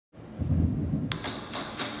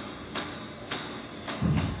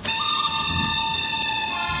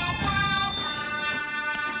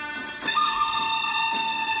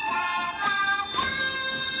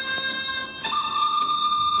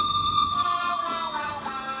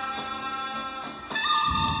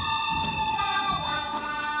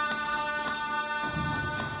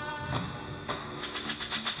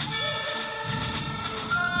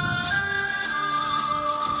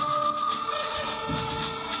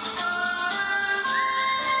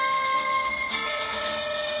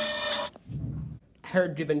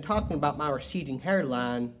heard you've been talking about my receding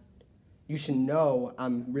hairline. You should know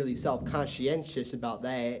I'm really self-conscientious about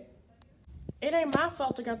that. It ain't my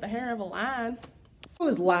fault I got the hair of a lion.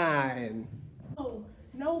 Who's lying? Oh,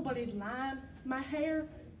 nobody's lying. My hair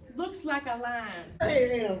looks like a lion.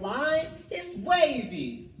 It ain't a line, it's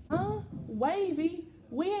wavy. Huh? Wavy?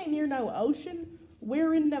 We ain't near no ocean.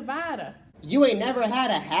 We're in Nevada. You ain't never had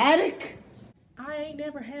a haddock? I ain't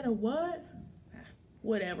never had a what?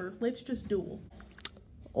 Whatever, let's just duel.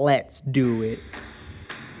 Let's do it.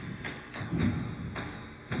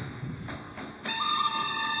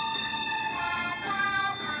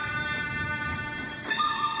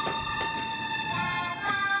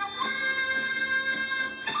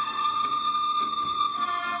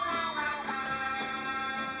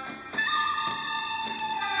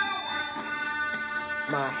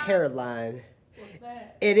 My hairline. What's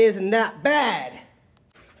that? It isn't that bad.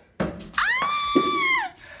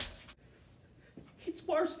 It's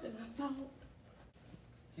worse than I thought.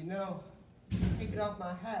 You know, taking off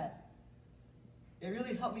my hat, it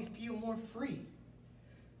really helped me feel more free.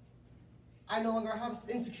 I no longer have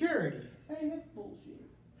insecurity. Hey, that's bullshit.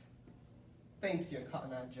 Thank you,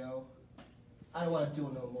 Cotton Eye Joe. I don't want to do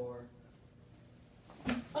it no more.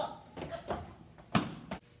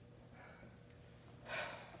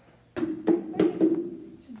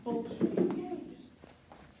 This is bullshit. Okay, just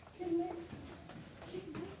get in there.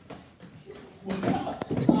 I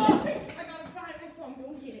gotta find this one.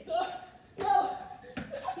 Go get it. No!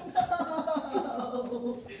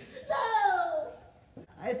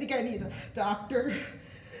 I think I need a doctor.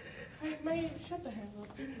 Hey, man, shut the hell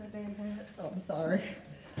up. Give me my damn hat. Oh, I'm sorry.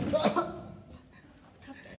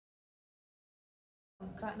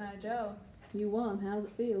 Cotton Eye Joe, you won. How does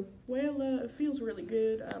it feel? Well, it feels really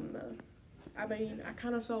good. I mean, I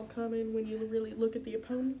kind of saw it coming when you really look at the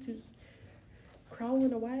opponent who's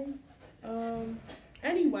crawling away.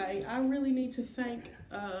 Anyway, I really need to thank,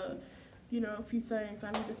 you know, a few things.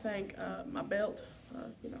 I need to thank my belt,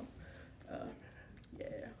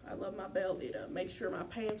 yeah, I love my belt. It makes sure my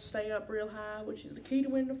pants stay up real high, which is the key to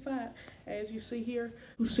winning a fight. As you see here,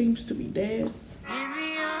 who seems to be dead.